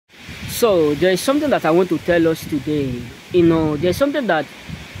So there is something that I want to tell us today. You know, there's something that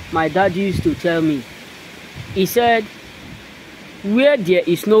my dad used to tell me. He said, where there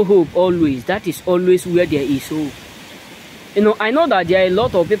is no hope always, that is always where there is hope. You know, I know that there are a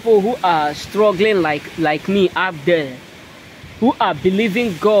lot of people who are struggling like me up there, who are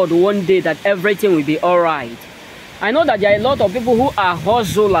believing God one day that everything will be alright. I know that there are a lot of people who are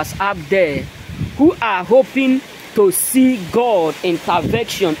hustlers up there, who are hoping to see God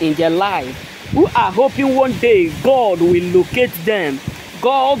intervention in their life, who are hoping one day God will locate them,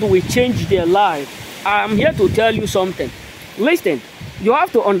 God will change their life. I'm here to tell you something. Listen, you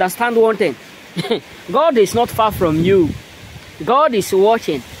have to understand one thing. God is not far from you. God is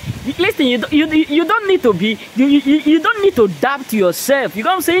watching. Listen, you don't need to be, you don't need to doubt yourself. You know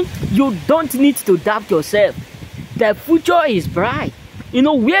what I'm saying? You don't need to doubt yourself. The future is bright. You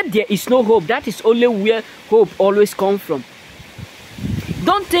know, where there is no hope, that is only where hope always comes from.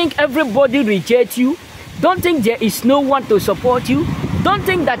 Don't think everybody rejects you. Don't think there is no one to support you. Don't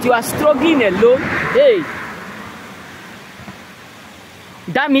think that you are struggling alone. Hey,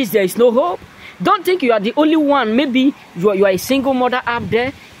 that means there is no hope. Don't think you are the only one. Maybe you are a single mother up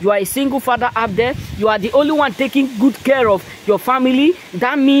there. You are a single father up there. You are the only one taking good care of your family.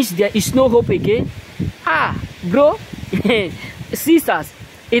 That means there is no hope again. Bro, sisters,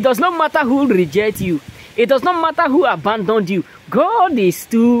 it does not matter who rejects you. It does not matter who abandoned you. God is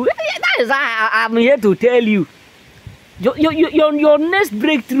too. That is why I'm here to tell you. Your next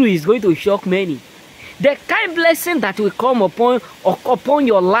breakthrough is going to shock many. The kind blessing that will come upon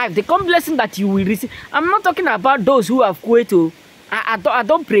your life, the kind blessing that you will receive. I'm not talking about those who have quit. I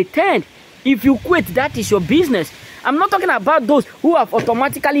don't pretend. If you quit, that is your business. I'm not talking about those who have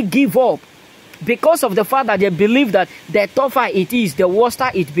automatically give up because of the fact that they believe that the tougher it is, the worse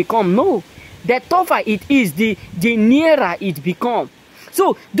it becomes. No, the tougher it is, the nearer it becomes.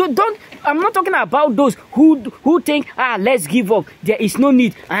 So I'm not talking about those who think, let's give up, there is no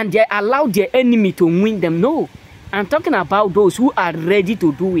need, and they allow their enemy to win them. No, I'm talking about those who are ready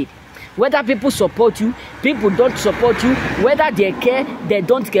to do it. Whether people support you, people don't support you, whether they care, they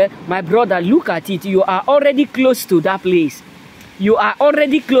don't care. My brother, look at it. You are already close to that place. You are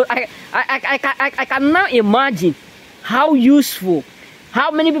already close. I can now imagine how useful,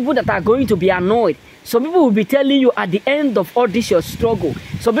 how many people that are going to be annoyed. Some people will be telling you at the end of all this your struggle.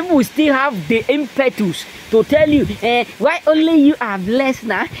 Some people will still have the impetus to tell you, why only you are blessed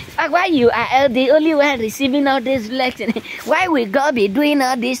now? Why you are the only one receiving all this blessing? Why will God be doing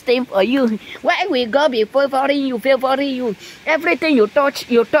all this thing for you? Why will God be favoring you? Everything you touch,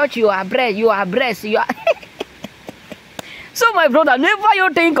 you are blessed, you are So my brother, never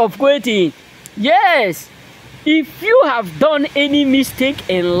you think of quitting. Yes, if you have done any mistake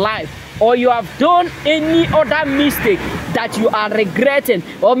in life, or you have done any other mistake that you are regretting,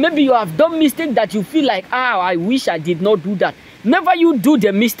 or maybe you have done mistake that you feel like, I wish I did not do that. Never you do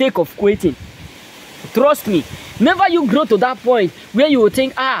the mistake of quitting. Trust me, never you grow to that point where you will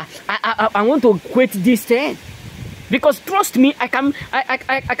think, I want to quit this thing. Because trust me, I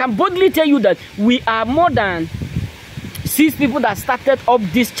can boldly tell you that we are more than 6 people that started up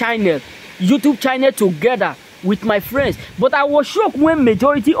this channel, YouTube channel together with my friends, but I was shocked when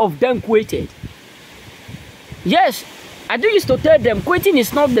majority of them quitted. Yes, I do used to tell them quitting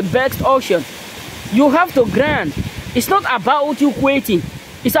is not the best option. You have to grind. It's not about you quitting.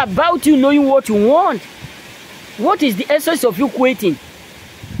 It's about you knowing what you want. What is the essence of you quitting?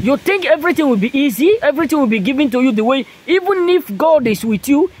 You think everything will be easy, everything will be given to you the way, even if God is with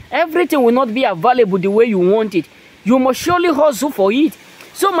you, everything will not be available the way you want it. You must surely hustle for it.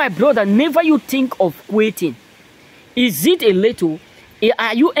 So my brother, never you think of quitting. Is it a little?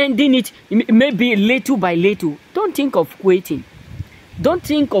 Are you ending it maybe little by little? Don't think of quitting. Don't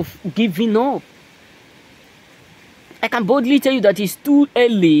think of giving up. I can boldly tell you that it's too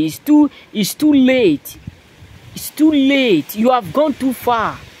early. It's too late. It's too late. You have gone too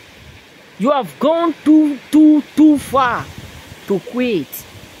far. You have gone too far to quit.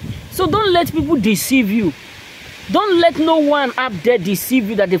 So don't let people deceive you. Don't let no one up there deceive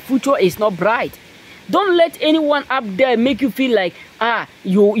you that the future is not bright. Don't let anyone up there make you feel like,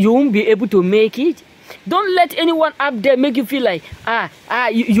 you won't be able to make it. Don't let anyone up there make you feel like,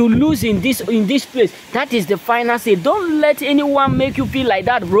 you lose in this place. That is the final say. Don't let anyone make you feel like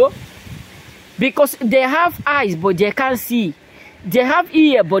that, bro. Because they have eyes, but they can't see. They have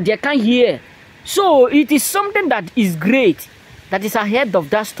ear, but they can't hear. So it is something that is great, that is ahead of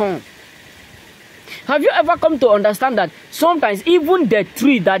that storm. Have you ever come to understand that sometimes even the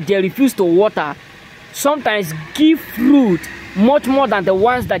tree that they refuse to water sometimes give fruit much more than the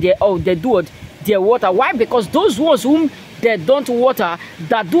ones that they do they water? Why? Because those ones whom they don't water,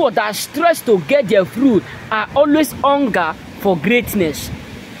 that do or that stress to get their fruit, are always hunger for greatness.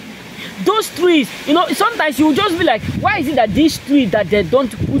 Those trees, you know, sometimes you just be like, why is it that this tree that they don't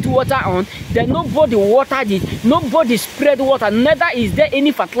put water on, that nobody watered it, nobody spread water, neither is there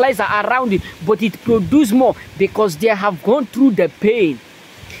any fertilizer around it, but it produces more? Because they have gone through the pain.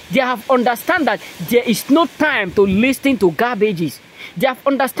 They have understand that there is no time to listen to garbages. They have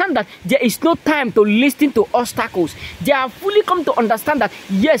understand that there is no time to listen to obstacles. They have fully come to understand that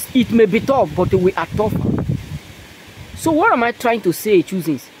yes, it may be tough, but we are tougher. So what am I trying to say,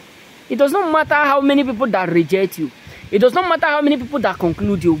 choosings? It does not matter how many people that reject you. It does not matter how many people that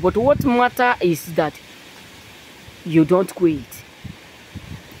conclude you. But what matters is that you don't quit.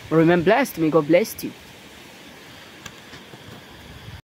 Remain blessed. May God bless you.